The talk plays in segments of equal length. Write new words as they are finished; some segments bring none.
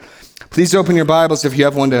Please open your Bibles, if you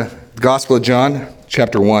have one, to the Gospel of John,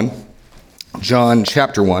 chapter 1. John,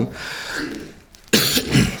 chapter 1.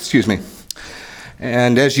 Excuse me.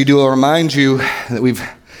 And as you do, I'll remind you that we've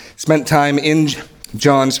spent time in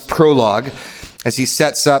John's prologue as he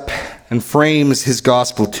sets up and frames his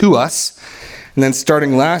gospel to us. And then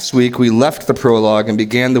starting last week, we left the prologue and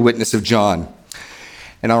began the witness of John.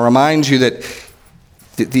 And I'll remind you that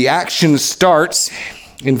the action starts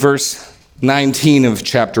in verse 19 of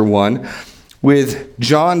chapter 1, with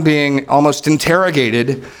John being almost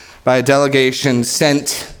interrogated by a delegation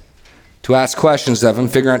sent to ask questions of him,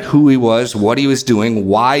 figuring out who he was, what he was doing,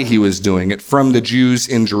 why he was doing it, from the Jews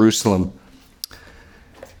in Jerusalem.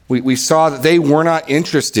 We saw that they were not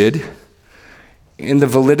interested in the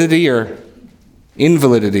validity or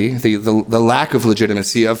invalidity, the lack of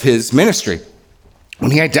legitimacy of his ministry. When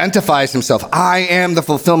he identifies himself, I am the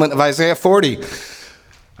fulfillment of Isaiah 40.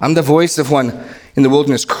 I'm the voice of one in the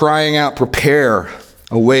wilderness crying out, prepare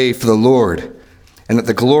a way for the Lord, and that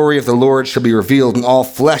the glory of the Lord shall be revealed, and all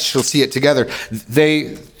flesh shall see it together.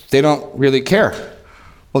 They don't really care.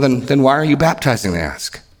 Well, then why are you baptizing, they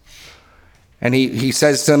ask. And he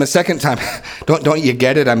says to them a second time, don't you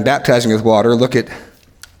get it? I'm baptizing with water.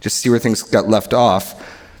 Just see where things got left off.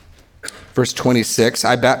 Verse 26,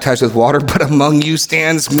 I baptize with water, but among you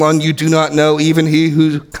stands one you do not know, even he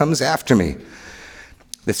who comes after me,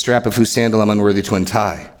 the strap of whose sandal I'm unworthy to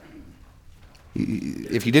untie.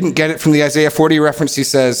 If you didn't get it from the Isaiah 40 reference, he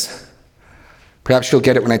says, perhaps you'll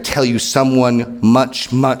get it when I tell you someone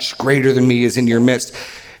much, much greater than me is in your midst.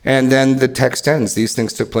 And then the text ends. These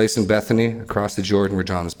things took place in Bethany, across the Jordan, where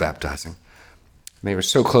John was baptizing. They were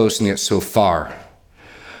so close and yet so far.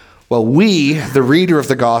 Well, we, the reader of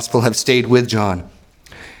the gospel, have stayed with John.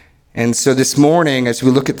 And so this morning, as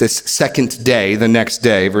we look at this second day, the next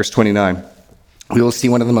day, verse 29, we will see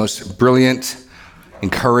one of the most brilliant,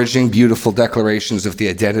 encouraging, beautiful declarations of the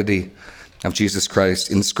identity of Jesus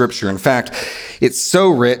Christ in Scripture. In fact, it's so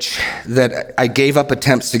rich that I gave up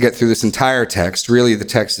attempts to get through this entire text. Really, the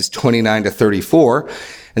text is 29 to 34,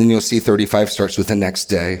 and then you'll see 35 starts with the next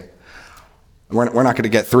day. We're not going to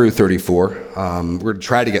get through 34. We're going to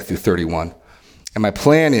try to get through 31. And my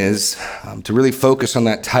plan is to really focus on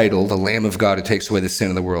that title, The Lamb of God Who Takes Away the Sin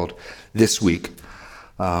of the World, this week.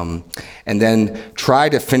 And then try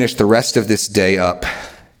to finish the rest of this day up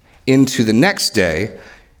into the next day,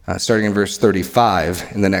 starting in verse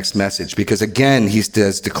 35 in the next message. Because again, he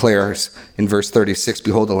declares in verse 36,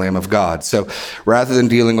 behold the Lamb of God. So rather than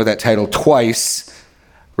dealing with that title twice,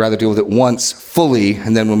 rather deal with it once fully,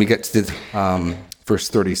 and then when we get to the, verse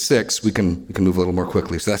 36, we can move a little more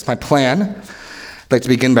quickly. So that's my plan. I'd like to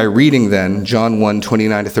begin by reading then John 1,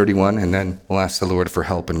 29 to 31, and then we'll ask the Lord for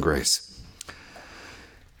help and grace.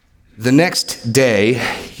 The next day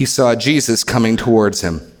he saw Jesus coming towards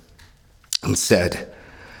him and said,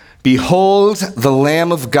 behold the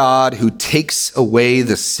Lamb of God who takes away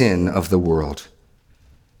the sin of the world.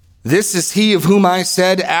 This is he of whom I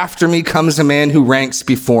said, after me comes a man who ranks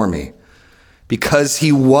before me, because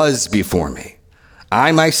he was before me.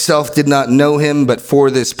 I myself did not know him, but for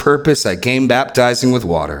this purpose I came baptizing with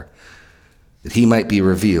water, that he might be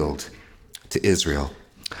revealed to Israel.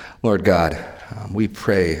 Lord God, we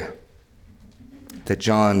pray that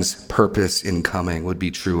John's purpose in coming would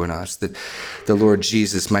be true in us, that the Lord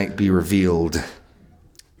Jesus might be revealed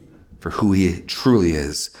for who he truly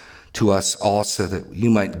is to us also, that you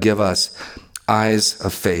might give us eyes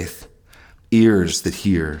of faith, ears that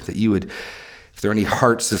hear, that you would, if there are any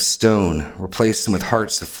hearts of stone, replace them with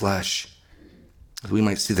hearts of flesh, that we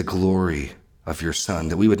might see the glory of your Son,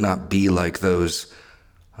 that we would not be like those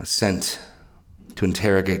sent to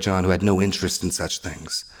interrogate John who had no interest in such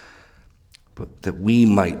things, but that we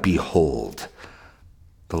might behold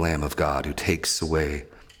the Lamb of God who takes away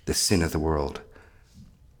the sin of the world,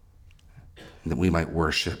 and that we might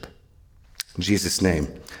worship. In Jesus'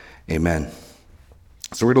 name, amen.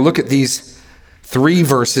 So we're going to look at these three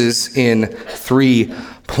verses in 3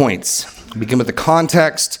 points. We begin with the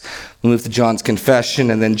context, we move to John's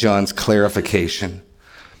confession, and then John's clarification.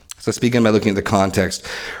 So let's begin by looking at the context.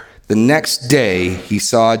 The next day, he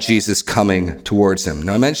saw Jesus coming towards him.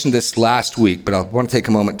 Now, I mentioned this last week, but I want to take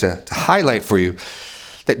a moment to highlight for you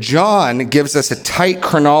that John gives us a tight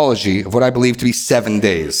chronology of what I believe to be 7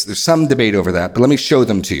 days. There's some debate over that, but let me show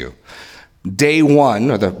them to you. Day 1,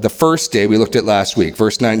 or the first day we looked at last week,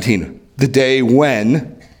 verse 19, the day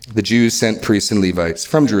when the Jews sent priests and Levites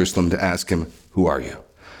from Jerusalem to ask him, who are you?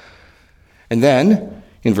 And then,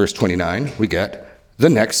 in verse 29, we get the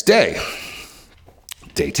next day.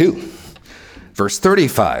 Day 2. Verse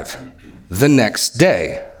 35, the next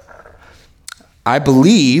day. I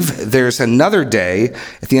believe there's another day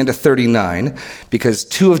at the end of 39 because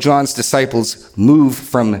two of John's disciples move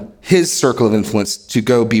from his circle of influence to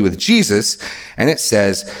go be with Jesus. And it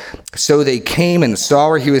says, so they came and saw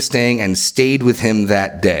where he was staying and stayed with him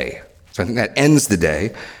that day. So I think that ends the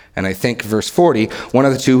day. And I think verse 40, one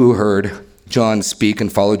of the two who heard John speak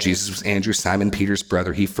and followed Jesus was Andrew, Simon Peter's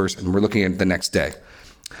brother. He first, and we're looking at the next day.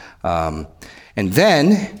 And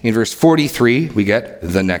then in verse 43, we get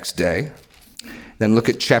the next day. Then look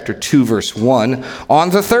at chapter 2, verse 1,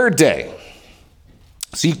 on the third day.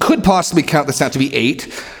 So you could possibly count this out to be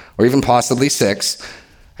 8, or even possibly 6.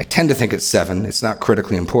 I tend to think it's 7. It's not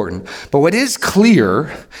critically important. But what is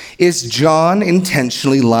clear is John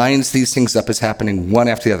intentionally lines these things up as happening one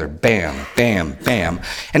after the other. Bam, bam, bam.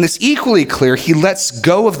 And it's equally clear he lets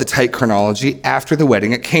go of the tight chronology after the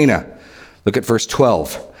wedding at Cana. Look at verse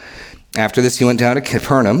 12. After this, he went down to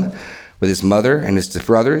Capernaum with his mother and his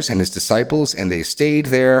brothers and his disciples, and they stayed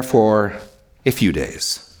there for a few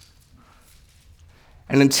days.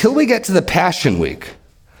 And until we get to the Passion Week,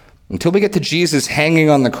 until we get to Jesus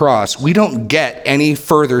hanging on the cross, we don't get any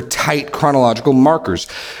further tight chronological markers.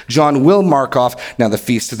 John will mark off, now the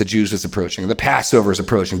Feast of the Jews is approaching, the Passover is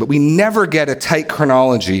approaching, but we never get a tight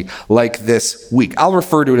chronology like this week. I'll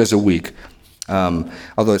refer to it as a week,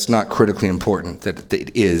 although it's not critically important that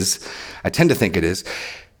it is. I tend to think it is.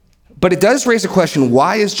 But it does raise a question,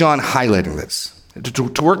 why is John highlighting this?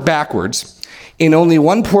 To work backwards, in only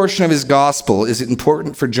one portion of his gospel is it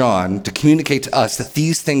important for John to communicate to us that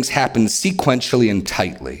these things happen sequentially and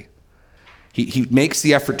tightly. He makes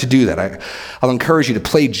the effort to do that. I'll encourage you to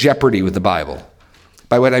play Jeopardy with the Bible.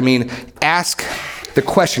 By what I mean, ask the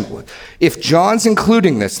question, if John's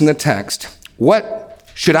including this in the text, what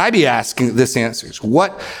should I be asking this answers?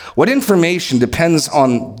 What information depends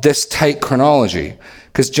on this tight chronology?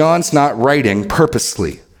 Because John's not writing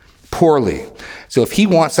purposely, poorly. So if he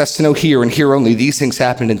wants us to know here and here only these things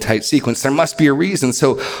happened in tight sequence, there must be a reason.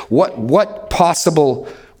 So what possible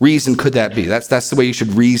reason could that be? That's the way you should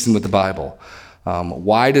reason with the Bible.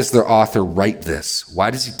 Why does the author write this?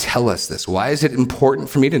 Why does he tell us this? Why is it important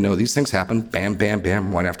for me to know these things happen, bam, bam,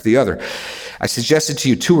 bam, one after the other? I suggested to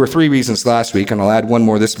you 2 or 3 reasons last week, and I'll add one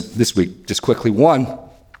more this week, just quickly. 1,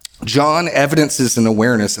 John evidences an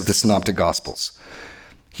awareness of the Synoptic Gospels.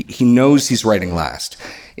 He knows he's writing last.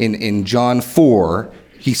 In John 4,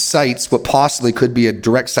 he cites what possibly could be a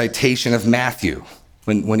direct citation of Matthew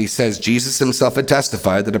when he says Jesus himself had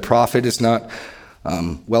testified that a prophet is not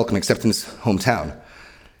welcome except in his hometown.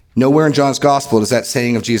 Nowhere in John's gospel does that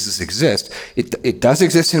saying of Jesus exist. It does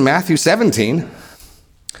exist in Matthew 17.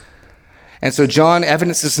 And so John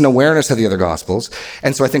evidences an awareness of the other gospels.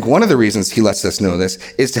 And so I think one of the reasons he lets us know this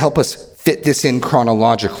is to help us fit this in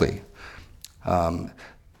chronologically.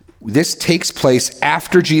 This takes place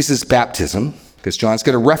after Jesus' baptism, because John's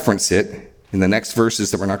going to reference it in the next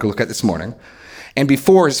verses that we're not going to look at this morning, and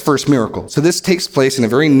before his first miracle. So this takes place in a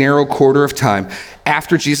very narrow quarter of time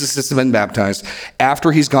after Jesus has been baptized,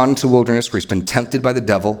 after he's gone into the wilderness where he's been tempted by the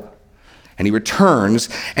devil, and he returns,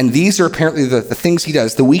 and these are apparently the things he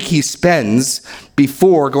does, the week he spends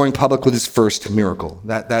before going public with his first miracle.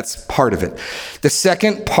 That's part of it. The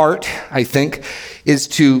second part, I think, is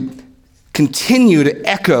to continue to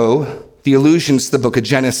echo the allusions to the book of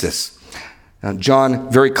Genesis. John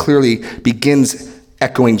very clearly begins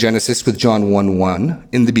echoing Genesis with John 1:1.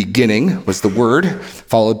 In the beginning was the Word,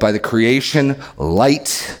 followed by the creation,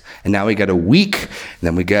 light, and now we get a week, and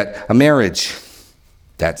then we get a marriage.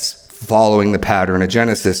 That's following the pattern of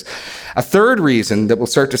Genesis. A third reason that we'll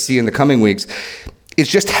start to see in the coming weeks is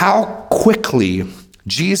just how quickly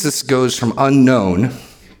Jesus goes from unknown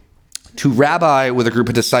to rabbi with a group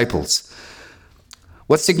of disciples.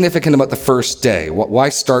 What's significant about the first day? Why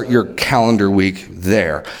start your calendar week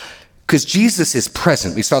there? Because Jesus is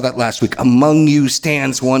present. We saw that last week. Among you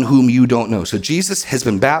stands one whom you don't know. So Jesus has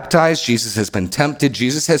been baptized. Jesus has been tempted.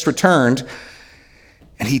 Jesus has returned.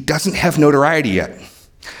 And he doesn't have notoriety yet.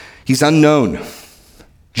 He's unknown.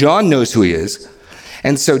 John knows who he is.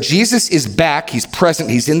 And so Jesus is back. He's present.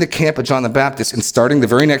 He's in the camp of John the Baptist. And starting the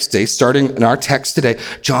very next day, starting in our text today,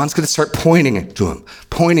 John's going to start pointing to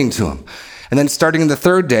him. And then starting in the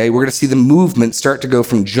third day, we're going to see the movement start to go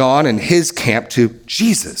from John and his camp to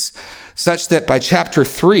Jesus, such that by chapter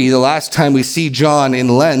 3, the last time we see John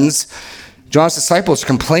in Lens, John's disciples are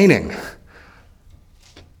complaining.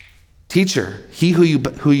 Teacher, he who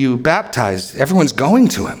you baptized, everyone's going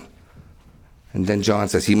to him. And then John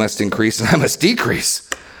says, he must increase and I must decrease.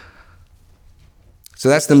 So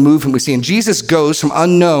that's the movement we see. And Jesus goes from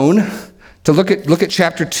unknown to look at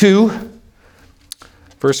chapter 2,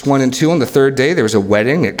 verse 1 and 2. On the third day, there was a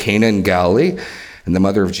wedding at Cana in Galilee, and the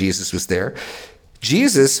mother of Jesus was there.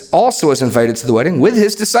 Jesus also was invited to the wedding with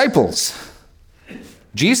his disciples.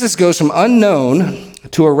 Jesus goes from unknown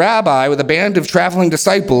to a rabbi with a band of traveling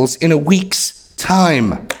disciples in a week's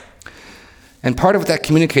time. And part of what that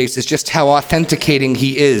communicates is just how authenticating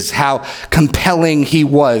he is, how compelling he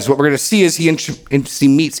was. What we're going to see as he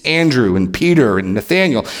meets Andrew and Peter and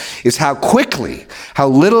Nathaniel is how quickly, how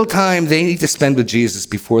little time they need to spend with Jesus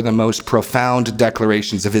before the most profound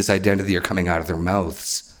declarations of his identity are coming out of their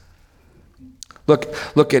mouths.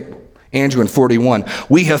 Look at Andrew in 41.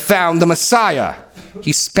 We have found the Messiah.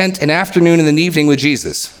 He spent an afternoon and an evening with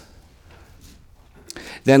Jesus.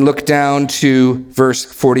 Then look down to verse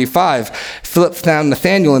 45. Philip found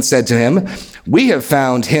Nathanael and said to him, we have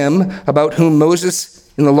found him about whom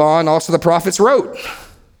Moses in the law and also the prophets wrote.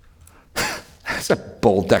 That's a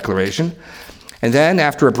bold declaration. And then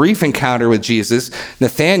after a brief encounter with Jesus,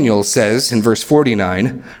 Nathanael says in verse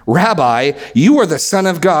 49, Rabbi, you are the Son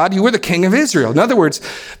of God, you are the King of Israel. In other words,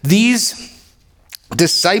 these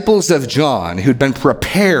disciples of John who'd been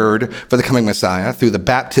prepared for the coming Messiah through the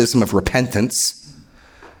baptism of repentance,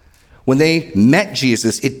 when they met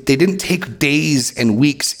Jesus, they didn't take days and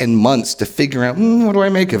weeks and months to figure out, what do I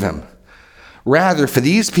make of him? Rather, for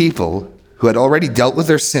these people who had already dealt with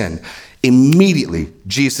their sin, immediately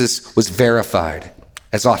Jesus was verified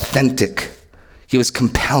as authentic. He was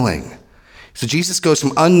compelling. So Jesus goes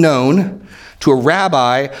from unknown to a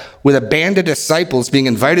rabbi with a band of disciples being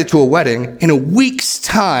invited to a wedding in a week's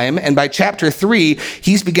time, and by chapter 3,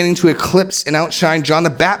 he's beginning to eclipse and outshine John the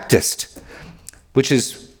Baptist, which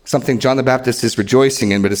is something John the Baptist is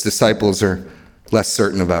rejoicing in, but his disciples are less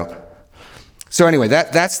certain about. So anyway,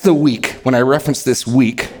 that's the week. When I reference this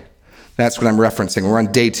week, that's what I'm referencing. We're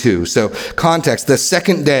on day 2. So context, the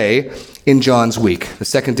second day in John's week. The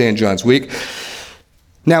second day in John's week.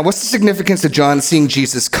 Now, what's the significance of John seeing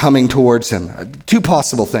Jesus coming towards him? 2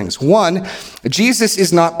 possible things. 1, Jesus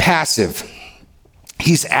is not passive.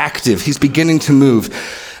 He's active. He's beginning to move.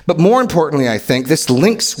 But more importantly, I think, this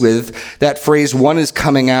links with that phrase, one is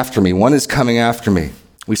coming after me. One is coming after me.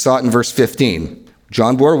 We saw it in verse 15.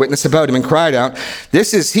 John bore witness about him and cried out,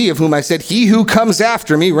 this is he of whom I said, he who comes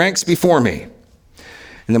after me ranks before me.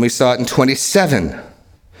 And then we saw it in 27.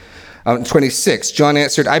 In 26, John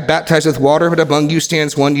answered, I baptize with water, but among you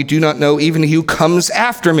stands one you do not know, even he who comes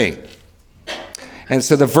after me. And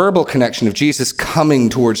so the verbal connection of Jesus coming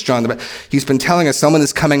towards John, he's been telling us someone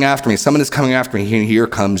is coming after me, someone is coming after me, and here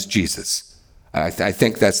comes Jesus. I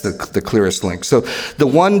think that's the clearest link. So the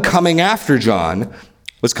one coming after John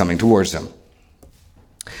was coming towards him.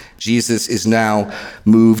 Jesus is now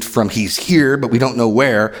moved from he's here, but we don't know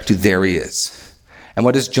where, to there he is. And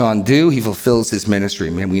what does John do? He fulfills his ministry.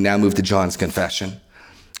 And we now move to John's confession.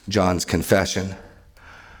 John's confession.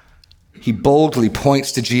 He boldly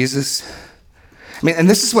points to Jesus. And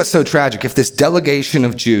this is what's so tragic. If this delegation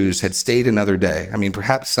of Jews had stayed another day,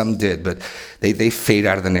 perhaps some did, but they fade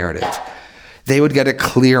out of the narrative. They would get a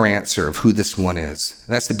clear answer of who this one is.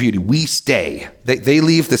 And that's the beauty. We stay. They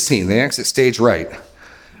leave the scene. They exit stage right.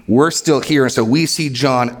 We're still here, and so we see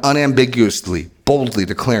John unambiguously, boldly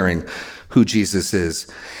declaring who Jesus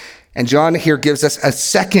is. And John here gives us a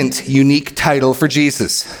second unique title for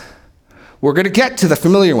Jesus. We're going to get to the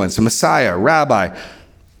familiar ones, the Messiah, Rabbi,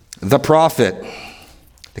 the prophet,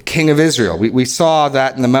 the King of Israel. We saw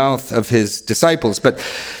that in the mouth of his disciples. But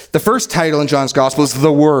the first title in John's gospel is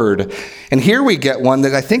the Word. And here we get one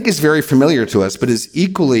that I think is very familiar to us, but is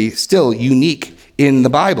equally still unique in the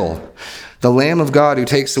Bible. The Lamb of God who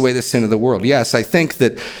takes away the sin of the world. Yes, I think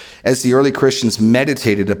that as the early Christians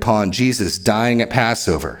meditated upon Jesus dying at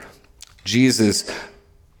Passover, Jesus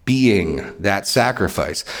being that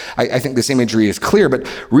sacrifice, I think this imagery is clear,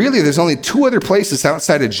 but really there's only 2 other places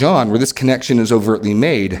outside of John where this connection is overtly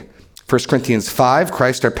made. 1 Corinthians 5,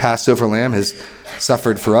 Christ our Passover Lamb has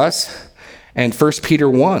suffered for us, and 1 Peter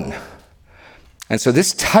 1. And so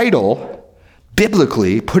this title,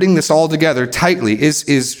 biblically, putting this all together tightly,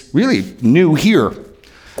 is really new here,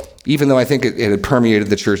 even though I think it had permeated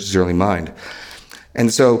the church's early mind.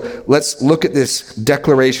 And so let's look at this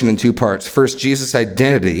declaration in 2 parts. First, Jesus'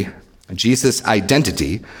 identity, and Jesus'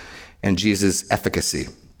 efficacy.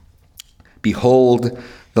 Behold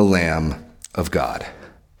the Lamb of God,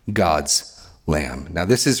 God's Lamb. Now,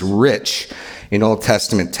 this is rich in Old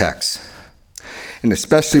Testament texts, and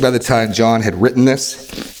especially by the time John had written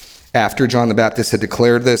this, after John the Baptist had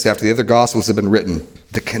declared this, after the other Gospels had been written,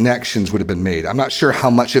 the connections would have been made. I'm not sure how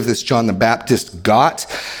much of this John the Baptist got,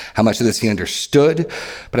 how much of this he understood,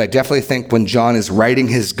 but I definitely think when John is writing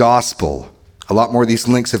his Gospel, a lot more of these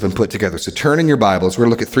links have been put together. So turn in your Bibles. We're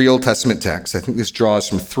going to look at 3 Old Testament texts. I think this draws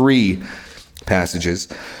from 3 passages.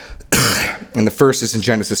 And the first is in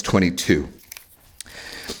Genesis 22.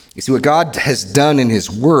 You see, what God has done in his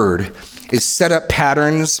word is set up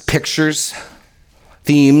patterns, pictures,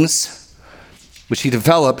 themes, which he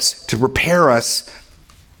develops to prepare us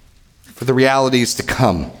for the realities to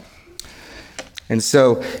come. And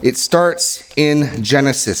so it starts in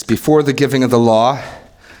Genesis. Before the giving of the law,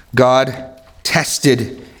 God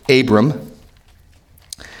tested Abram.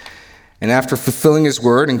 And after fulfilling his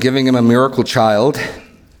word and giving him a miracle child,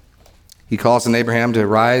 he calls on Abraham to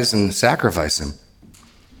rise and sacrifice him.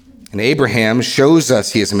 And Abraham shows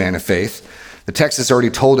us he is a man of faith. The text has already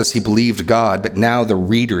told us he believed God, but now the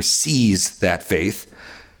reader sees that faith.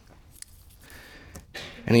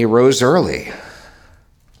 And he arose early,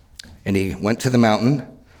 and he went to the mountain.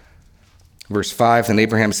 Verse 5, then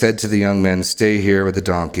Abraham said to the young men, stay here with the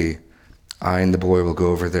donkey. I and the boy will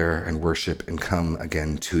go over there and worship and come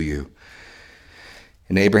again to you.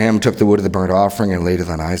 And Abraham took the wood of the burnt offering and laid it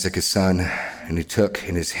on Isaac his son, and he took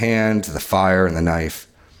in his hand the fire and the knife.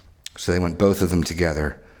 So they went both of them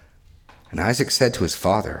together. And Isaac said to his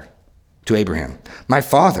father, to Abraham, my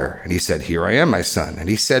father. And he said, here I am, my son. And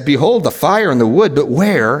he said, behold, the fire and the wood, but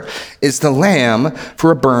where is the lamb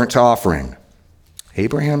for a burnt offering?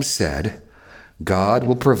 Abraham said, God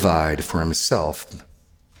will provide for himself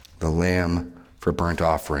the lamb for a burnt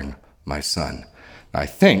offering, my son. I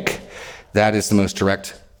think that is the most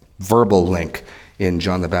direct verbal link in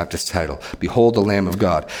John the Baptist's title. Behold the Lamb of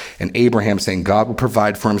God. And Abraham saying God will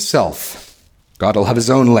provide for himself. God will have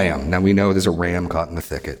his own lamb. Now we know there's a ram caught in the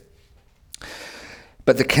thicket.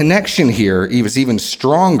 But the connection here is even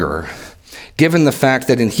stronger, given the fact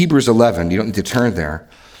that in Hebrews 11, you don't need to turn there,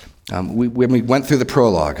 when we went through the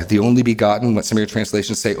prologue, the only begotten, what some of your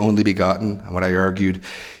translations say, only begotten, and what I argued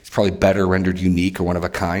is probably better rendered unique or one of a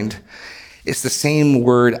kind. It's the same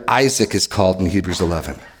word Isaac is called in Hebrews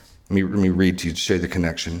 11. Let me read to you to show you the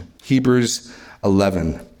connection. Hebrews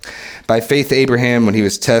 11. By faith, Abraham, when he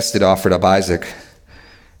was tested, offered up Isaac,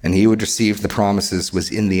 and he who had received the promises was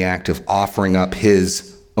in the act of offering up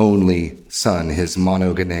his only son, his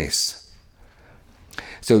monogenes.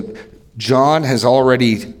 So John has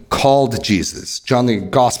already called Jesus. John, the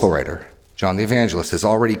gospel writer, John the evangelist, has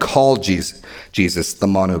already called Jesus the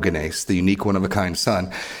monogenes, the unique one of a kind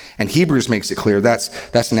son. And Hebrews makes it clear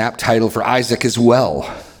that's an apt title for Isaac as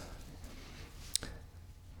well.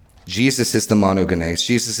 Jesus is the monogenes.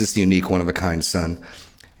 Jesus is the unique one of a kind son.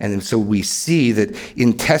 And so we see that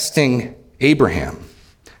in testing Abraham,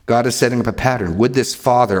 God is setting up a pattern. Would this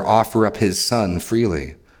father offer up his son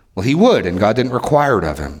freely? Well, he would, and God didn't require it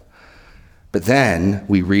of him. But then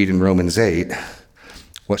we read in Romans 8,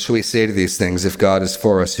 what shall we say to these things? If God is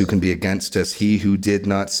for us, who can be against us? He who did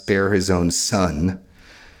not spare his own son,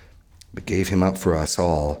 but gave him up for us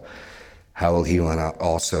all, how will he not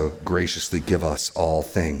also graciously give us all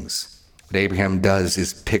things? What Abraham does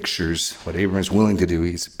is pictures, what Abraham is willing to do,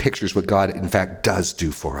 he pictures what God in fact does do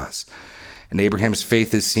for us. And Abraham's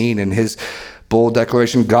faith is seen in his bold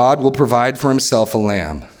declaration, God will provide for himself a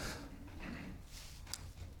lamb.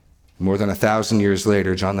 More than 1,000 years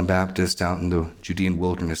later, John the Baptist out in the Judean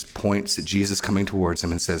wilderness points at Jesus coming towards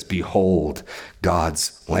him and says, behold,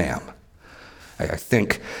 God's lamb. I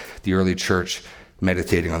think the early church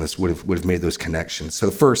meditating on this would have made those connections.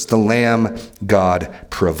 So first, the lamb God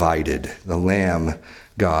provided. The lamb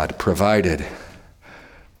God provided.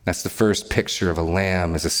 That's the first picture of a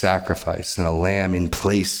lamb as a sacrifice, and a lamb in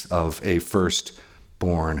place of a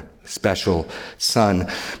firstborn, special son.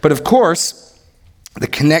 But of course, the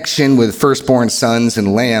connection with firstborn sons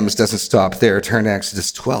and lambs doesn't stop there. Turn to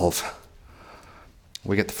Exodus 12.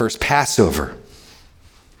 We get the first Passover.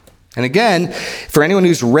 And again, for anyone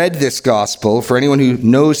who's read this gospel, for anyone who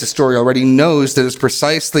knows the story already, knows that it's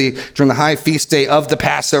precisely during the high feast day of the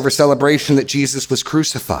Passover celebration that Jesus was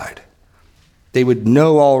crucified. They would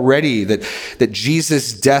know already that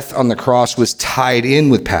Jesus' death on the cross was tied in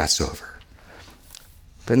with Passover.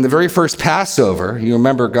 But in the very first Passover, you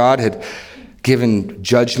remember God had given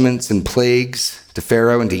judgments and plagues to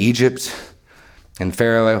Pharaoh and to Egypt, and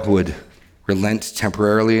Pharaoh would relent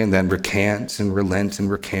temporarily and then recant and relent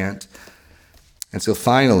and recant. And so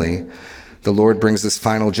finally, the Lord brings this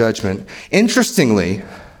final judgment. Interestingly,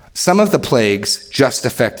 some of the plagues just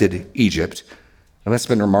affected Egypt. And that's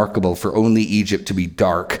been remarkable for only Egypt to be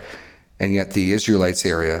dark, and yet the Israelites'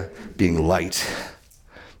 area being light.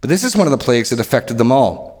 But this is one of the plagues that affected them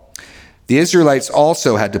all. The Israelites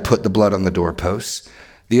also had to put the blood on the doorposts.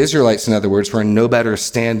 The Israelites, in other words, were in no better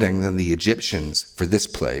standing than the Egyptians for this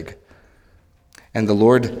plague. And the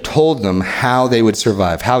Lord told them how they would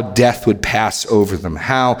survive, how death would pass over them,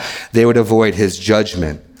 how they would avoid his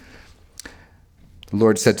judgment. The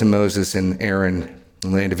Lord said to Moses and Aaron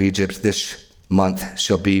in the land of Egypt, this month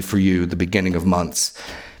shall be for you the beginning of months.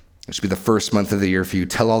 It should be the first month of the year for you.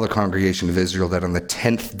 Tell all the congregation of Israel that on the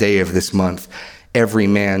 10th day of this month, every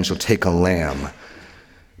man shall take a lamb,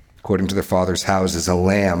 according to their father's houses, a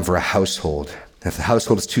lamb for a household. If the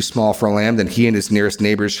household is too small for a lamb, then he and his nearest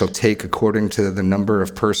neighbors shall take according to the number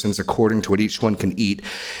of persons, according to what each one can eat,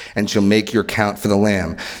 and shall make your count for the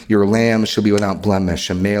lamb. Your lamb shall be without blemish,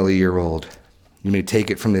 a male a year old. You may take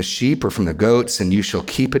it from the sheep or from the goats, and you shall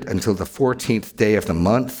keep it until the 14th day of the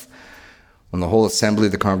month, when the whole assembly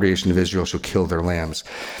of the congregation of Israel shall kill their lambs.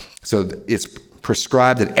 So it's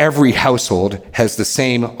prescribed that every household has the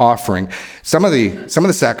same offering. Some of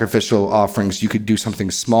the sacrificial offerings, you could do something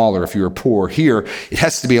smaller if you were poor. Here, it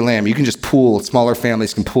has to be a lamb. You can just smaller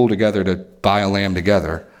families can pool together to buy a lamb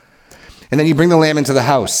together. And then you bring the lamb into the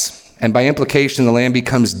house, and by implication, the lamb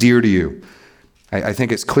becomes dear to you. I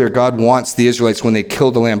think it's clear God wants the Israelites, when they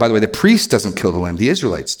kill the lamb, by the way, the priest doesn't kill the lamb, the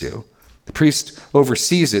Israelites do. The priest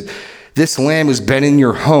oversees it. This lamb who's been in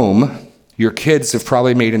your home, your kids have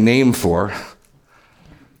probably made a name for,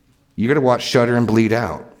 you got to watch shudder and bleed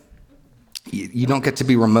out. You don't get to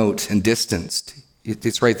be remote and distanced.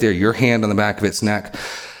 It's right there, your hand on the back of its neck,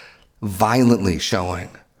 violently showing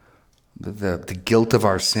the guilt of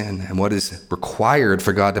our sin and what is required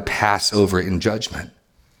for God to pass over it in judgment.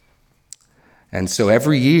 And so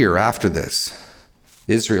every year after this,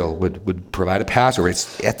 Israel would provide a Passover.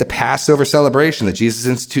 It's at the Passover celebration that Jesus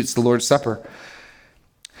institutes the Lord's Supper.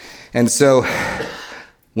 And so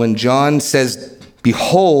when John says,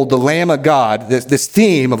 behold, the Lamb of God, this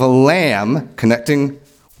theme of a lamb connecting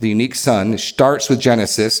the unique son starts with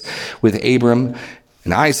Genesis, with Abram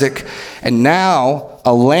and Isaac. And now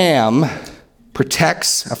a lamb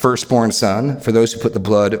protects a firstborn son for those who put the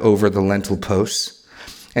blood over the lintel posts.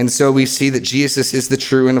 And so we see that Jesus is the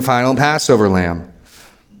true and final Passover lamb.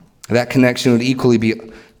 That connection would equally be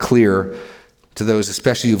clear to those,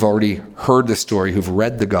 especially who've already heard the story, who've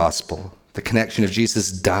read the gospel, the connection of Jesus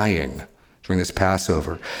dying during this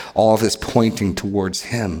Passover. All of this pointing towards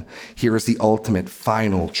him. Here is the ultimate,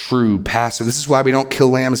 final, true Passover. This is why we don't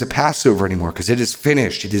kill lambs at Passover anymore, because it is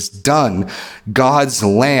finished. It is done. God's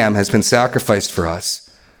lamb has been sacrificed for us.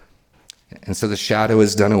 And so the shadow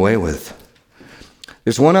is done away with.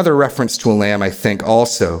 There's one other reference to a lamb, I think,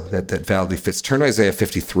 also that validly fits. Turn to Isaiah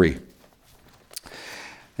 53. And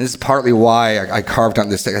this is partly why I carved on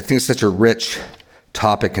this. I think it's such a rich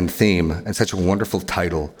topic and theme and such a wonderful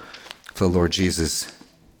title for the Lord Jesus.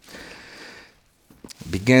 It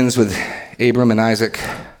begins with Abram and Isaac.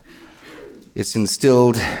 It's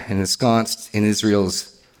instilled and ensconced in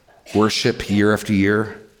Israel's worship year after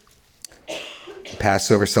year. The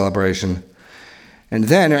Passover celebration. And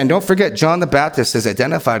then, and don't forget, John the Baptist has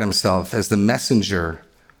identified himself as the messenger,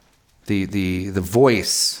 the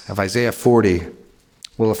voice of Isaiah 40.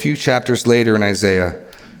 Well, a few chapters later in Isaiah,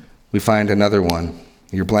 we find another one.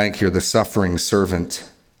 You're blank here, the suffering servant.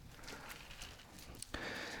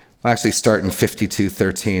 I'll actually start in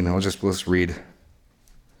 52:13. Let's read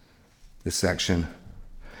this section.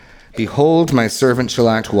 Behold, my servant shall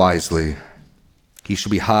act wisely. He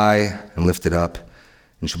shall be high and lifted up,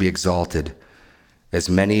 and shall be exalted. As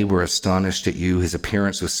many were astonished at you, his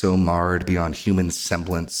appearance was so marred beyond human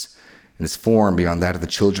semblance, and his form beyond that of the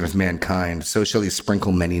children of mankind. So shall he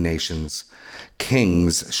sprinkle many nations.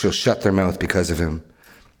 Kings shall shut their mouth because of him.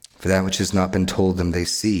 For that which has not been told them they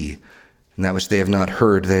see, and that which they have not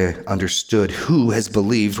heard they understood. Who has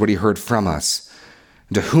believed what he heard from us?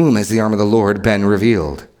 And to whom has the arm of the Lord been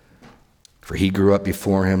revealed? For he grew up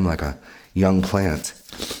before him like a young plant,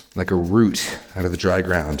 like a root out of the dry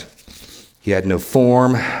ground. He had no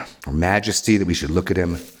form or majesty that we should look at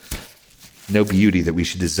him, no beauty that we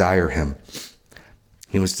should desire him.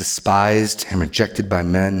 He was despised and rejected by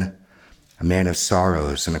men, a man of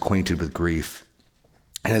sorrows and acquainted with grief.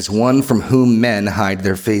 And as one from whom men hide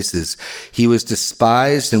their faces, he was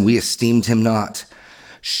despised and we esteemed him not.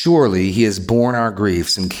 Surely he has borne our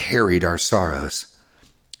griefs and carried our sorrows.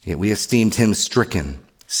 Yet we esteemed him stricken,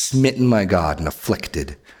 smitten by God, and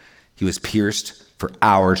afflicted. He was pierced for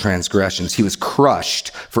our transgressions. He was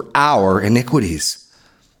crushed for our iniquities.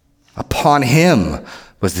 Upon him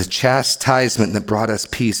was the chastisement that brought us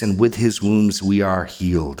peace, and with his wounds we are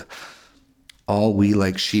healed. All we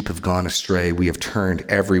like sheep have gone astray. We have turned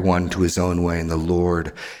everyone to his own way, and the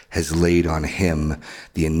Lord has laid on him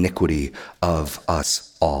the iniquity of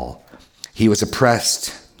us all. He was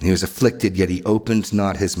oppressed, he was afflicted, yet he opened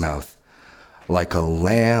not his mouth. Like a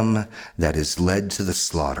lamb that is led to the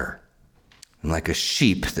slaughter, and like a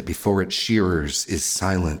sheep that before its shearers is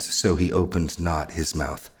silent, so he opened not his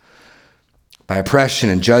mouth. By oppression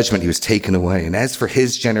and judgment he was taken away. And as for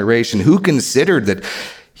his generation, who considered that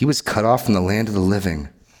he was cut off from the land of the living?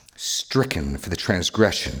 stricken for the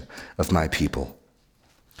transgression of my people.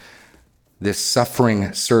 This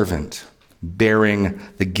suffering servant, bearing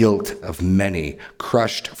the guilt of many,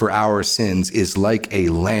 crushed for our sins, is like a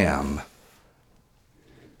lamb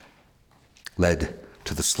led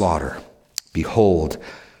to the slaughter. Behold,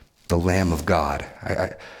 the Lamb of God.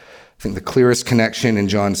 I think the clearest connection in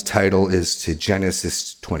John's title is to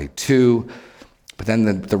Genesis 22, but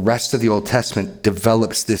then the rest of the Old Testament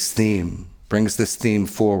develops this theme, brings this theme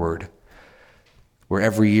forward, where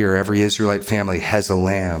every year, every Israelite family has a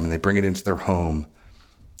lamb, and they bring it into their home.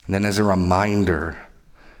 And then as a reminder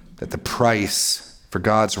that the price for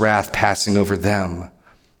God's wrath passing over them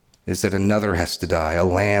is that another has to die, a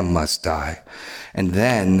lamb must die. And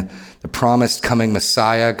then the promised coming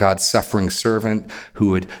Messiah, God's suffering servant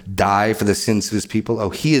who would die for the sins of his people,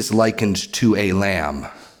 he is likened to a lamb.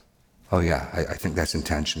 Oh yeah, I think that's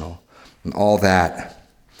intentional. And all that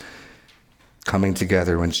coming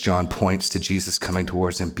together when John points to Jesus coming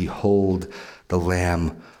towards him, behold the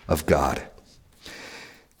Lamb of God.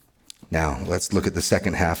 Now, let's look at the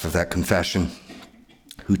second half of that confession.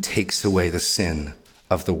 Who takes away the sin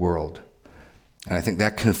of the world. And I think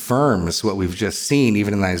that confirms what we've just seen,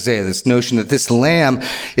 even in Isaiah, this notion that this lamb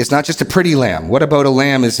is not just a pretty lamb. What about a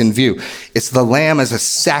lamb is in view? It's the lamb as a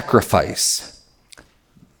sacrifice.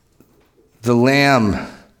 The lamb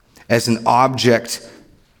as an object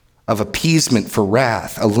of appeasement for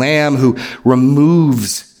wrath. A lamb who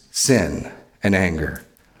removes sin and anger.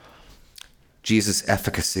 Jesus'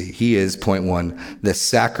 efficacy. He is, point one, the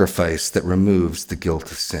sacrifice that removes the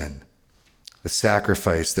guilt of sin. The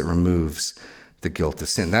sacrifice that removes the guilt of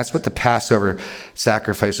sin. That's what the Passover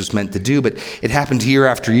sacrifice was meant to do, but it happened year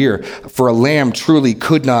after year. For a lamb truly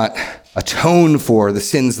could not atone for the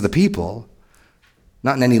sins of the people,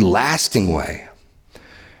 not in any lasting way.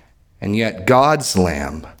 And yet God's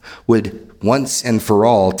lamb would once and for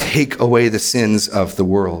all take away the sins of the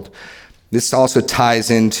world. This also ties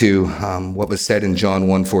into what was said in John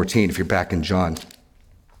 1:14, if you're back in John,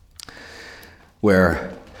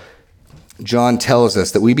 where John tells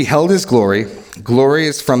us that we beheld his glory. Glory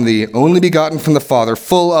is from the only begotten from the Father,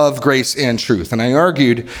 full of grace and truth. And I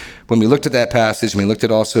argued when we looked at that passage, and we looked at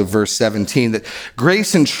also verse 17, that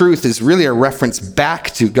grace and truth is really a reference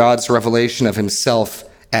back to God's revelation of himself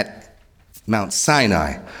at Mount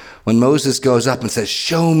Sinai, when Moses goes up and says,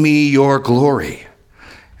 "Show me your glory."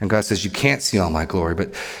 And God says, "You can't see all my glory,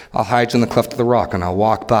 but I'll hide you in the cleft of the rock, and I'll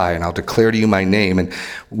walk by, and I'll declare to you my name." And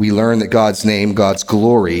we learn that God's name, God's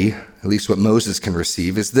glory, at least what Moses can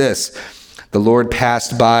receive, is this: the Lord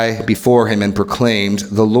passed by before him and proclaimed,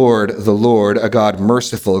 the Lord, a God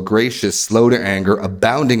merciful, gracious, slow to anger,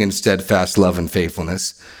 abounding in steadfast love and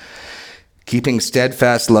faithfulness, keeping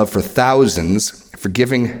steadfast love for thousands,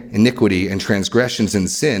 forgiving iniquity and transgressions and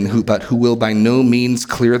sin, who will by no means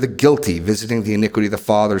clear the guilty, visiting the iniquity of the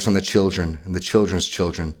fathers on the children and the children's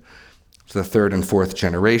children to the third and fourth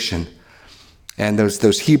generation. And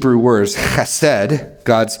those Hebrew words, chesed,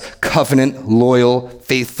 God's covenant, loyal,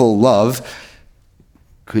 faithful love,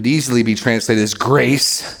 could easily be translated as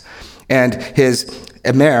grace. And his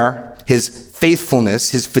emer, his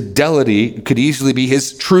faithfulness, his fidelity, could easily be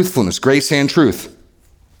his truthfulness, grace and truth.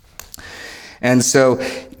 And so,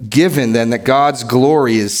 given then that God's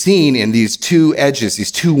glory is seen in these two edges,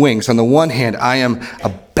 these two wings, on the one hand, I am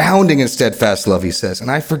abounding in steadfast love, he says, and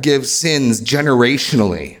I forgive sins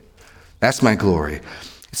generationally. That's my glory.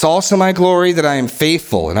 It's also my glory that I am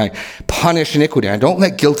faithful and I punish iniquity. I don't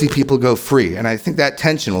let guilty people go free. And I think that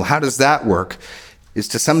tension, well, how does that work, is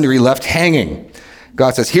to some degree left hanging.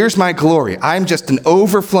 God says, here's my glory. I'm just an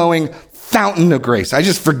overflowing fountain of grace. I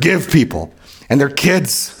just forgive people and their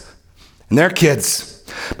kids and their kids.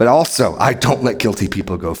 But also, I don't let guilty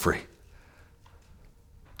people go free.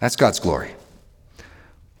 That's God's glory.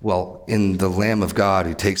 Well, in the Lamb of God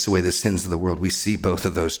who takes away the sins of the world, we see both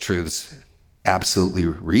of those truths absolutely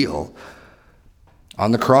real.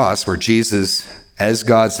 On the cross, where Jesus, as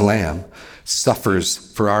God's Lamb, suffers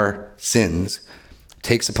for our sins,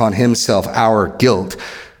 takes upon himself our guilt,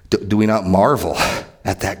 do we not marvel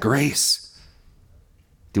at that grace?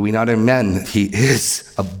 Do we not amen that he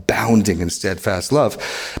is abounding in steadfast love?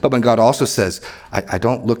 But when God also says, I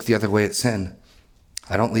don't look the other way at sin.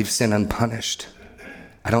 I don't leave sin unpunished.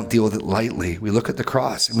 I don't deal with it lightly. We look at the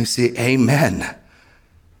cross and we see, amen.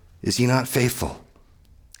 Is he not faithful?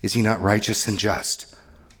 Is he not righteous and just?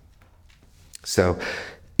 So,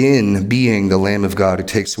 in being the Lamb of God who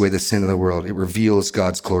takes away the sin of the world, it reveals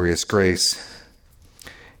God's glorious grace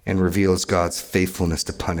and reveals God's faithfulness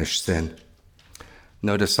to punish sin.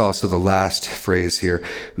 Notice also the last phrase here,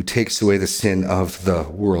 who takes away the sin of the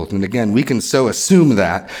world. And again, we can so assume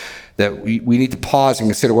that we need to pause and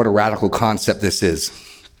consider what a radical concept this is.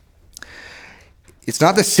 It's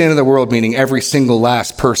not the sin of the world, meaning every single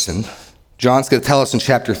last person. John's going to tell us in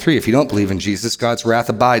chapter 3, if you don't believe in Jesus, God's wrath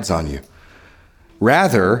abides on you.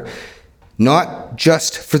 Rather, not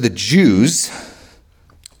just for the Jews,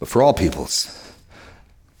 but for all peoples.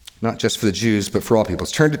 Not just for the Jews, but for all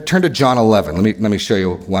peoples. Turn to John 11. Let me show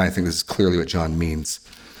you why I think this is clearly what John means.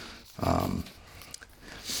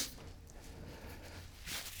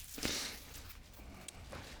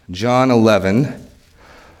 John 11,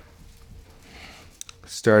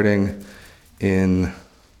 starting in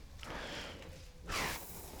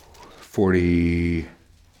 40.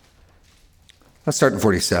 Let's start in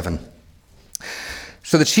 47.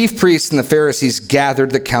 So the chief priests and the Pharisees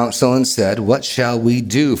gathered the council and said, "What shall we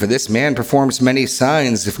do? For this man performs many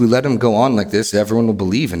signs. If we let him go on like this, everyone will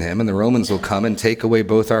believe in him, and the Romans will come and take away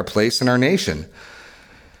both our place and our nation."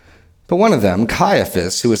 But one of them,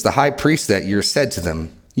 Caiaphas, who was the high priest that year, said to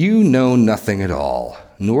them, "You know nothing at all,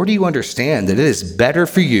 nor do you understand that it is better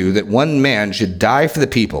for you that one man should die for the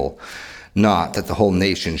people, not that the whole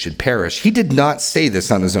nation should perish." He did not say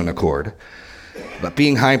this on his own accord. But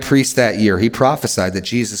being high priest that year, he prophesied that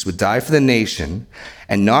Jesus would die for the nation,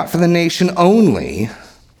 and not for the nation only,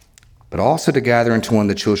 but also to gather into one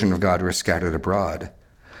the children of God who are scattered abroad.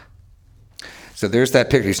 So there's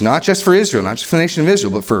that picture. It's not just for Israel, not just for the nation of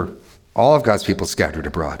Israel, but for all of God's people scattered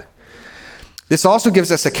abroad. This also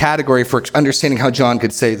gives us a category for understanding how John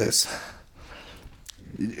could say this.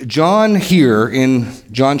 John here in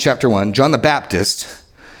John chapter 1, John the Baptist,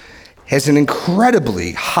 has an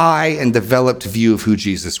incredibly high and developed view of who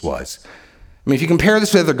Jesus was. I mean, if you compare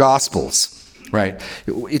this with other Gospels, right,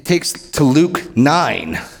 it takes to Luke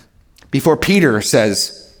 9 before Peter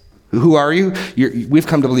says, "Who are you? We've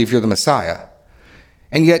come to believe you're the Messiah."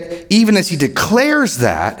 And yet, even as he declares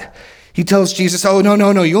that, he tells Jesus, "Oh,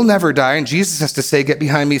 no, you'll never die." And Jesus has to say, "Get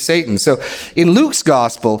behind me, Satan." So in Luke's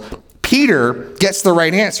Gospel, Peter gets the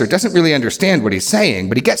right answer. Doesn't really understand what he's saying,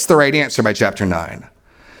 but he gets the right answer by chapter 9.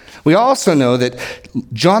 We also know that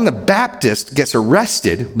John the Baptist gets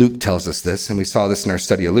arrested. Luke tells us this, and we saw this in our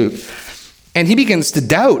study of Luke. And he begins to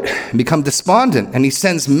doubt and become despondent, and he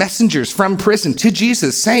sends messengers from prison to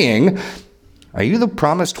Jesus saying, "Are you the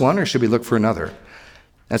promised one, or should we look for another?"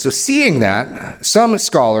 And so seeing that, some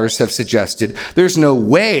scholars have suggested there's no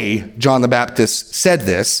way John the Baptist said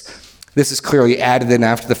this. This is clearly added in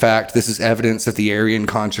after the fact. This is evidence of the Arian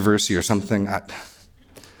controversy or something.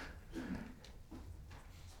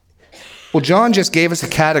 Well, John just gave us a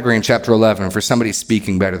category in chapter 11 for somebody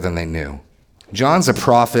speaking better than they knew. John's a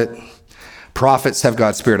prophet. Prophets have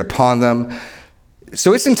God's Spirit upon them.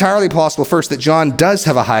 So it's entirely possible, first, that John does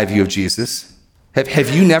have a high view of Jesus. Have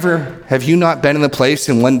you not been in the place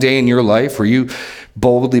in one day in your life where you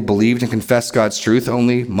boldly believed and confessed God's truth,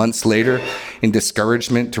 only months later in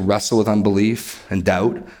discouragement to wrestle with unbelief and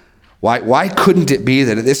doubt? Why couldn't it be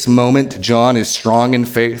that at this moment John is strong in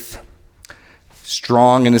faith,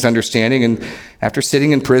 strong in his understanding, and after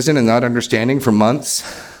sitting in prison and not understanding for months,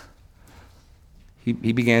 he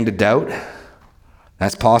began to doubt?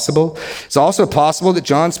 That's possible. It's also possible that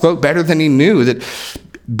John spoke better than he knew, that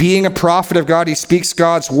being a prophet of God, he speaks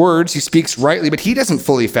God's words, he speaks rightly, but he doesn't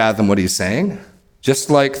fully fathom what he's saying, just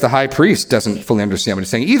like the high priest doesn't fully understand what he's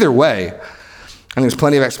saying. Either way, and there's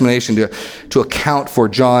plenty of explanation to account for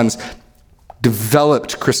John's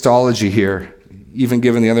developed Christology here, even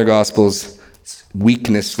given the other Gospels'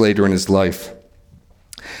 weakness later in his life.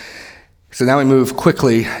 So now we move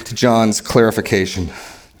quickly to John's clarification.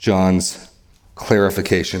 John's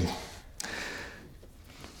clarification.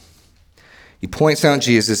 He points out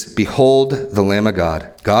Jesus, "Behold the Lamb of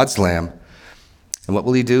God," God's Lamb. And what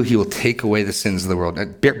will he do? He will take away the sins of the world.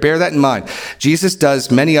 Bear that in mind. Jesus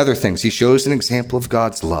does many other things. He shows an example of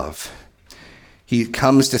God's love. He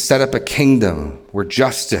comes to set up a kingdom where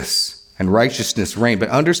justice and righteousness reign. But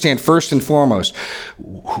understand, first and foremost,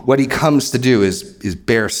 what he comes to do is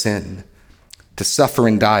bear sin, to suffer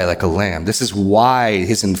and die like a lamb. This is why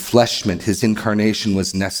his enfleshment, his incarnation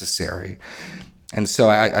was necessary. And so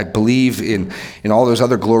I believe in all those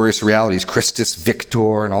other glorious realities, Christus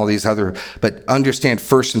Victor and all these other, but understand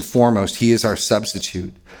first and foremost, he is our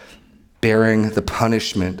substitute, bearing the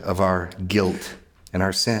punishment of our guilt and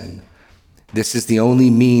our sin. This is the only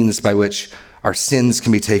means by which our sins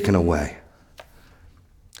can be taken away.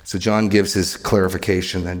 So John gives his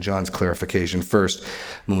clarification, then John's clarification. First,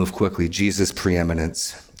 we'll move quickly. Jesus'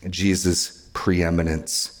 preeminence. Jesus'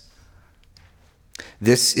 preeminence.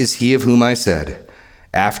 "This is he of whom I said,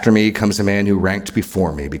 After me comes a man who ranked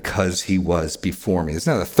before me because he was before me. It's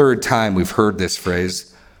not the third time we've heard this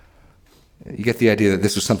phrase. You get the idea that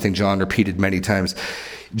this was something John repeated many times.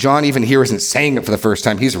 John even here isn't saying it for the first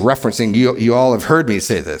time. He's referencing, you all have heard me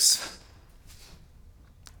say this.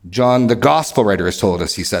 John, the gospel writer, has told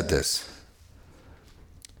us he said this.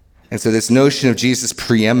 And so this notion of Jesus'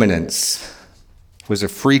 preeminence was a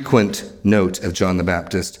frequent note of John the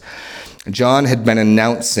Baptist. John had been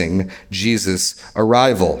announcing Jesus'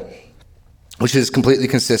 arrival, which is completely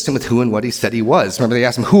consistent with who and what he said he was. Remember, they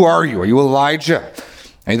asked him, who are you? Are you Elijah?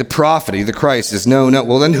 Are you the prophet? Are you the Christ? He says, no.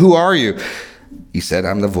 Well, then who are you? He said,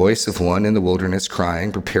 I'm the voice of one in the wilderness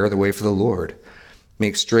crying, prepare the way for the Lord.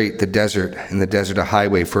 Make straight the desert, and the desert a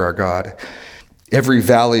highway for our God. Every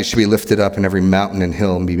valley shall be lifted up, and every mountain and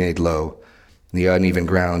hill be made low. The uneven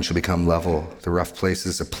ground shall become level, the rough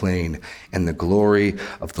places a plain, and the glory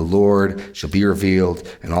of the Lord shall be revealed,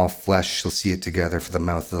 and all flesh shall see it together, for the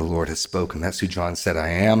mouth of the Lord has spoken. That's who John said, I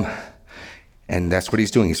am. And that's what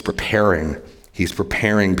he's doing. He's preparing. He's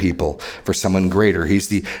preparing people for someone greater. He's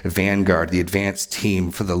the vanguard, the advance team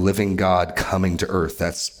for the living God coming to earth.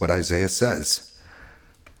 That's what Isaiah says.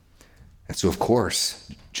 And so, of course,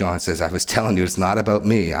 John says, I was telling you, it's not about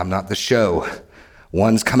me. I'm not the show.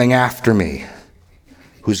 One's coming after me,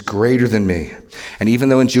 who's greater than me. And even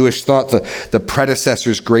though in Jewish thought the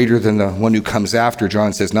predecessor is greater than the one who comes after,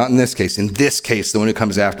 John says, not in this case. In this case, the one who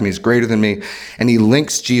comes after me is greater than me. And he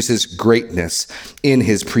links Jesus' greatness in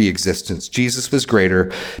his preexistence. Jesus was greater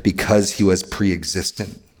because he was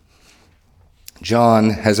preexistent.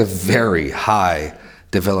 John has a very high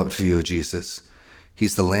developed view of Jesus.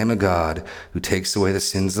 He's the Lamb of God who takes away the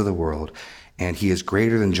sins of the world. And he is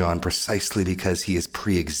greater than John precisely because he is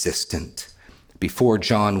preexistent. Before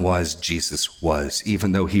John was, Jesus was,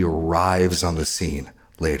 even though he arrives on the scene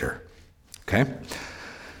later. Okay?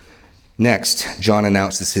 Next, John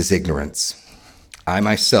announces his ignorance. I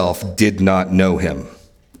myself did not know him.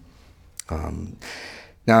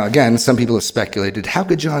 Now, again, some people have speculated, how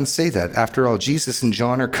could John say that? After all, Jesus and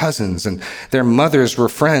John are cousins, and their mothers were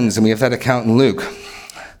friends, and we have that account in Luke.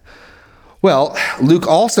 Well, Luke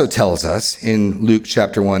also tells us in Luke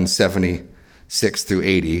chapter 1, 76 through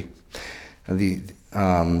 80,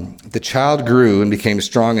 the child grew and became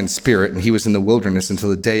strong in spirit, and he was in the wilderness until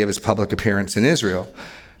the day of his public appearance in Israel.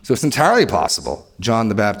 So it's entirely possible John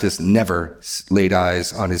the Baptist never laid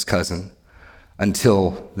eyes on his cousin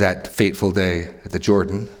until that fateful day at the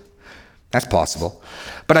Jordan. That's possible.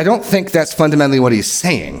 But I don't think that's fundamentally what he's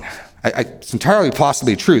saying. It's entirely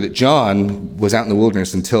possibly true that John was out in the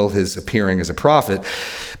wilderness until his appearing as a prophet.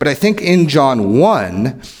 But I think in John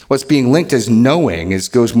 1, what's being linked as knowing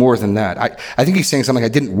goes more than that. I think he's saying something, I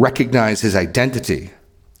didn't recognize his identity.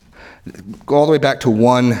 Go all the way back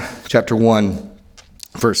to chapter 1,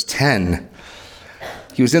 verse 10.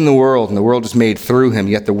 He was in the world, and the world was made through him,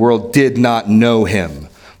 yet the world did not know him.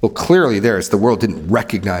 Well, clearly the world didn't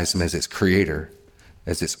recognize him as its creator,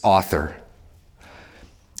 as its author.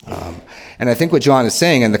 And I think what John is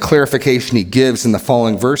saying, and the clarification he gives in the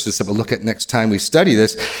following verses that we'll look at next time we study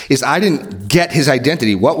this, is I didn't get his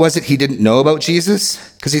identity. What was it he didn't know about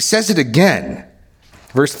Jesus? Because he says it again.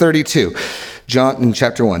 Verse 32, John in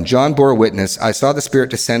chapter 1, John bore witness, I saw the Spirit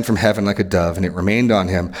descend from heaven like a dove, and it remained on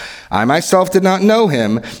him. I myself did not know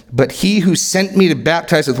him, but he who sent me to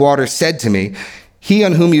baptize with water said to me, he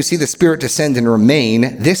on whom you see the Spirit descend and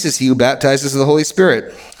remain, this is he who baptizes with the Holy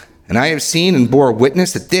Spirit. And I have seen and bore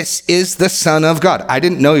witness that this is the Son of God. I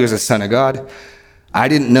didn't know he was a Son of God. I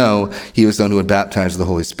didn't know he was the one who would baptize with the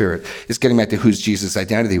Holy Spirit. It's getting back to whose Jesus'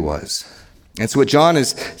 identity was. And so what John is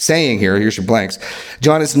saying here, here's your blanks,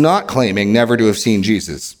 John is not claiming never to have seen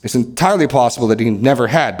Jesus. It's entirely possible that he never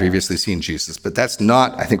had previously seen Jesus, but that's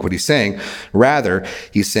not, I think, what he's saying. Rather,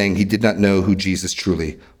 he's saying he did not know who Jesus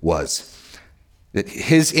truly was. That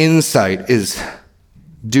his insight is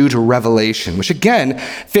due to revelation, which again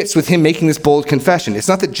fits with him making this bold confession. It's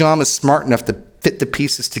not that John was smart enough to fit the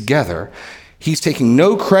pieces together. He's taking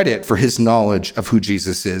no credit for his knowledge of who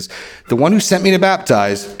Jesus is. The one who sent me to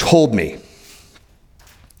baptize told me.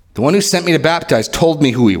 The one who sent me to baptize told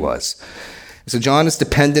me who he was. So John is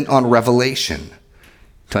dependent on revelation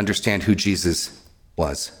to understand who Jesus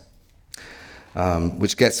was,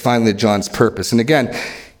 which gets finally to John's purpose. And again,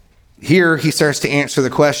 here he starts to answer the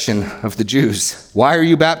question of the Jews. Why are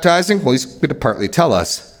you baptizing? Well, he's going to partly tell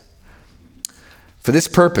us. For this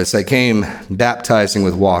purpose I came baptizing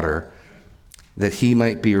with water, that he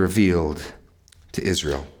might be revealed to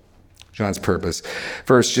Israel. John's purpose.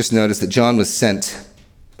 First, just notice that John was sent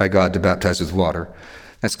by God to baptize with water.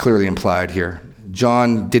 That's clearly implied here.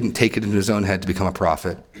 John didn't take it into his own head to become a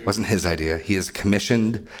prophet. It wasn't his idea. He is a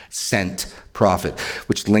commissioned, sent prophet,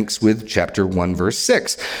 which links with chapter 1, verse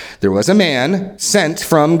 6. There was a man sent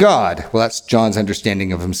from God. Well, that's John's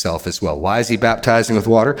understanding of himself as well. Why is he baptizing with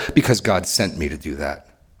water? Because God sent me to do that,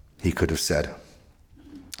 he could have said.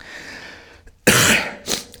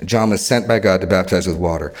 John was sent by God to baptize with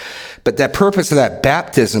water. But that purpose of that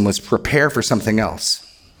baptism was to prepare for something else.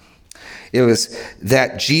 It was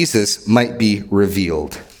that Jesus might be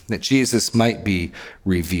revealed. That Jesus might be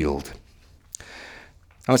revealed.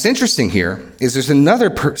 Now, what's interesting here is there's another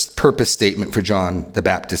purpose statement for John the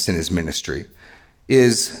Baptist in his ministry,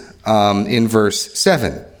 is in verse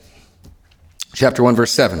 7. Chapter 1,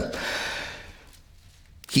 verse 7.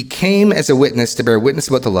 He came as a witness to bear witness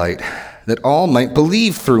about the light, that all might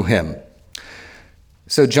believe through him.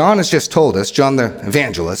 So John has just told us, John the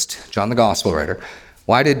evangelist, John the gospel writer,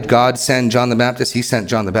 why did God send John the Baptist? He sent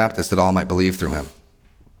John the Baptist that all might believe through him.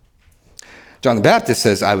 John the Baptist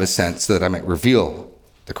says, I was sent so that I might reveal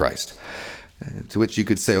the Christ. To which you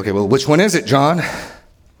could say, okay, well, which one is it, John?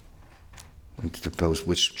 I suppose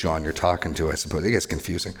which John you're talking to, I suppose. It gets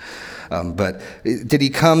confusing. But did he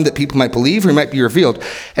come that people might believe or he might be revealed?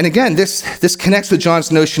 And again, this connects with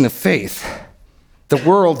John's notion of faith. The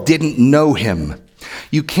world didn't know him.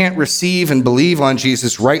 You can't receive and believe on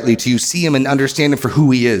Jesus rightly till you see him and understand him for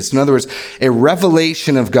who he is. In other words, a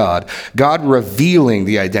revelation of God, God revealing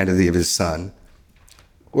the identity of his son.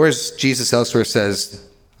 Or as Jesus elsewhere says,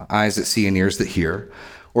 eyes that see and ears that hear.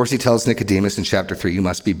 Or as he tells Nicodemus in chapter 3, you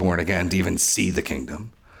must be born again to even see the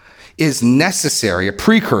kingdom, is necessary, a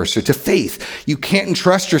precursor to faith. You can't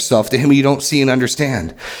entrust yourself to him you don't see and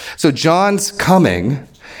understand. So John's coming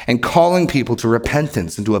and calling people to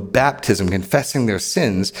repentance and to a baptism, confessing their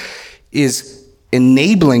sins, is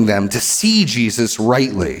enabling them to see Jesus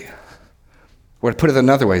rightly. Or to put it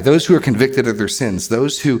another way, those who are convicted of their sins,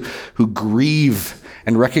 those who grieve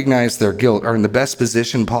and recognize their guilt are in the best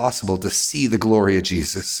position possible to see the glory of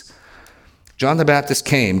Jesus. John the Baptist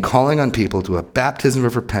came calling on people to a baptism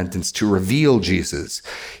of repentance to reveal Jesus.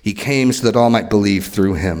 He came so that all might believe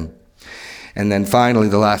through him. And then finally,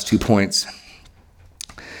 the last 2 points,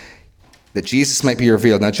 that Jesus might be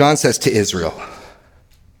revealed. Now, John says to Israel,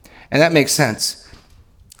 and that makes sense.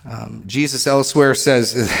 Jesus elsewhere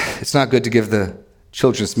says it's not good to give the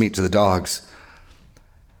children's meat to the dogs.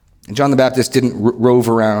 And John the Baptist didn't roam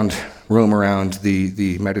around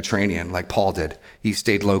the Mediterranean like Paul did. He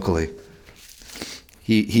stayed locally.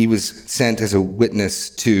 He was sent as a witness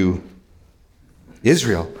to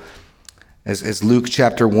Israel. As Luke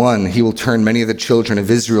chapter 1, he will turn many of the children of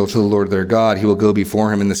Israel to the Lord their God. He will go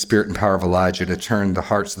before him in the spirit and power of Elijah to turn the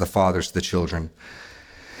hearts of the fathers to the children,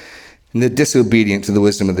 and the disobedient to the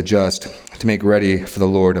wisdom of the just, to make ready for the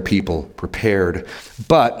Lord a people prepared.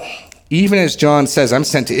 But even as John says, I'm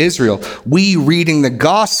sent to Israel, we reading the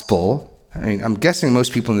gospel, I'm guessing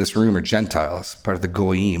most people in this room are Gentiles, part of the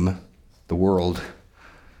Goyim, the world.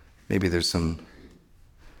 Maybe there's some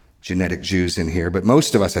genetic Jews in here, but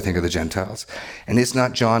most of us, I think, are the Gentiles. And is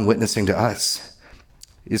not John witnessing to us?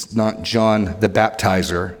 Is not John the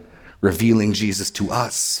baptizer revealing Jesus to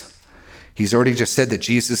us? He's already just said that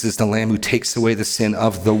Jesus is the Lamb who takes away the sin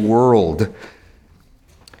of the world.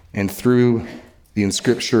 And through the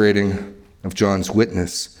inscripturating of John's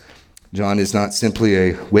witness, John is not simply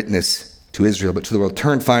a witness to Israel, but to the world.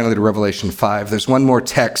 Turn finally to Revelation 5. There's one more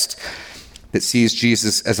text that sees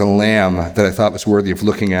Jesus as a lamb that I thought was worthy of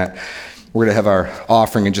looking at. We're going to have our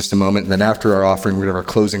offering in just a moment, and then after our offering, we're going to have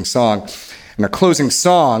our closing song. And our closing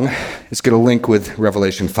song is going to link with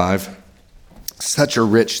Revelation 5. Such a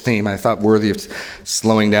rich theme, I thought worthy of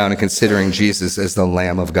slowing down and considering Jesus as the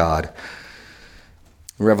Lamb of God.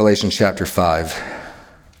 Revelation chapter 5.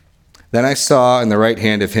 Then I saw in the right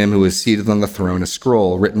hand of him who was seated on the throne a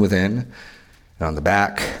scroll written within, and on the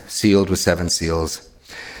back sealed with 7 seals.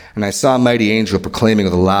 And I saw a mighty angel proclaiming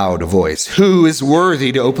with a loud voice, who is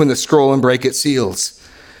worthy to open the scroll and break its seals?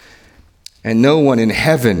 And no one in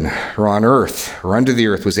heaven or on earth or under the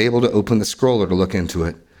earth was able to open the scroll or to look into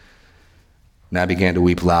it. And I began to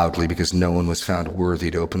weep loudly because no one was found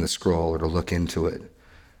worthy to open the scroll or to look into it.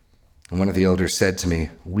 And one of the elders said to me,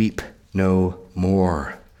 weep no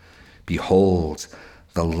more. Behold,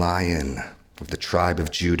 the Lion of the tribe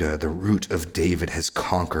of Judah, the Root of David, has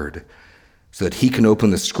conquered, so that he can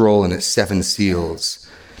open the scroll and its 7 seals.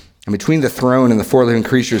 And between the throne and the 4 living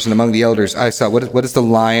creatures and among the elders, I saw, what does the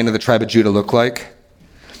Lion of the tribe of Judah look like?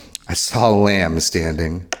 I saw a lamb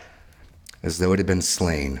standing as though it had been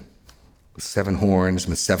slain, with 7 horns and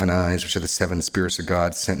with 7 eyes, which are the 7 spirits of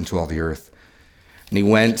God sent into all the earth. And he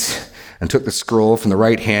went and took the scroll from the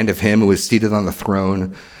right hand of him who was seated on the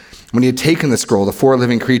throne. When he had taken the scroll, the 4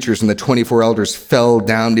 living creatures and the 24 elders fell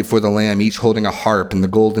down before the Lamb, each holding a harp and the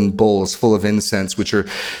golden bowls full of incense, which are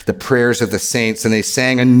the prayers of the saints. And they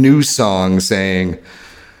sang a new song, saying,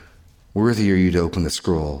 "Worthy are you to open the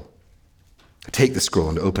scroll, to take the scroll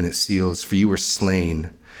and to open its seals, for you were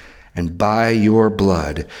slain. And by your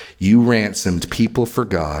blood, you ransomed people for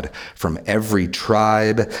God from every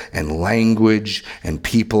tribe and language and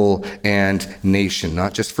people and nation,"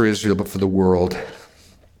 not just for Israel, but for the world.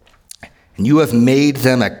 "And you have made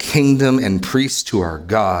them a kingdom and priests to our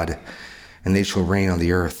God, and they shall reign on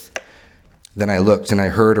the earth." Then I looked, and I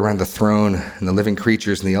heard around the throne and the living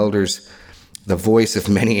creatures and the elders the voice of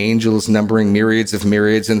many angels, numbering myriads of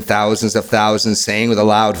myriads and thousands of thousands, saying with a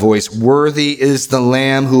loud voice, "Worthy is the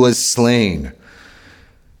Lamb who was slain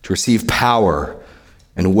to receive power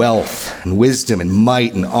and wealth and wisdom and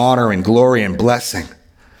might and honor and glory and blessing."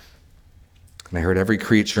 And I heard every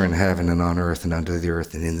creature in heaven and on earth and under the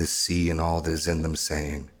earth and in the sea and all that is in them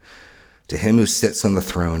saying, "To him who sits on the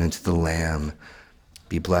throne and to the Lamb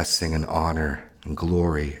be blessing and honor and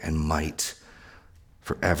glory and might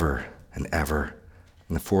forever and ever."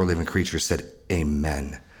 And the 4 living creatures said,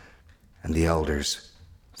 "Amen." And the elders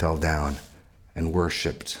fell down and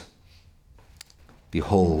worshiped.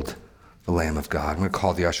 Behold the Lamb of God. I'm going to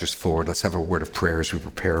call the ushers forward. Let's have a word of prayer as we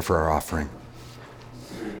prepare for our offering.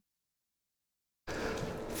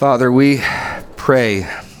 Father, we pray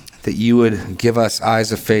that you would give us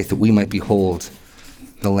eyes of faith that we might behold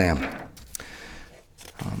the Lamb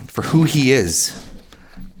for who he is,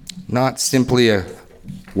 not simply a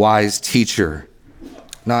wise teacher,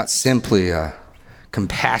 not simply a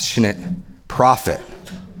compassionate prophet,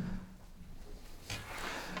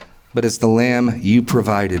 but as the Lamb you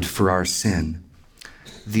provided for our sin,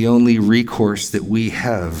 the only recourse that we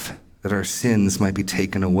have that our sins might be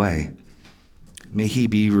taken away. May he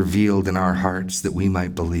be revealed in our hearts that we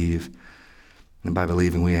might believe, and by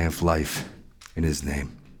believing we have life in his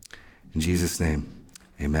name. In Jesus' name,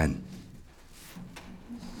 amen.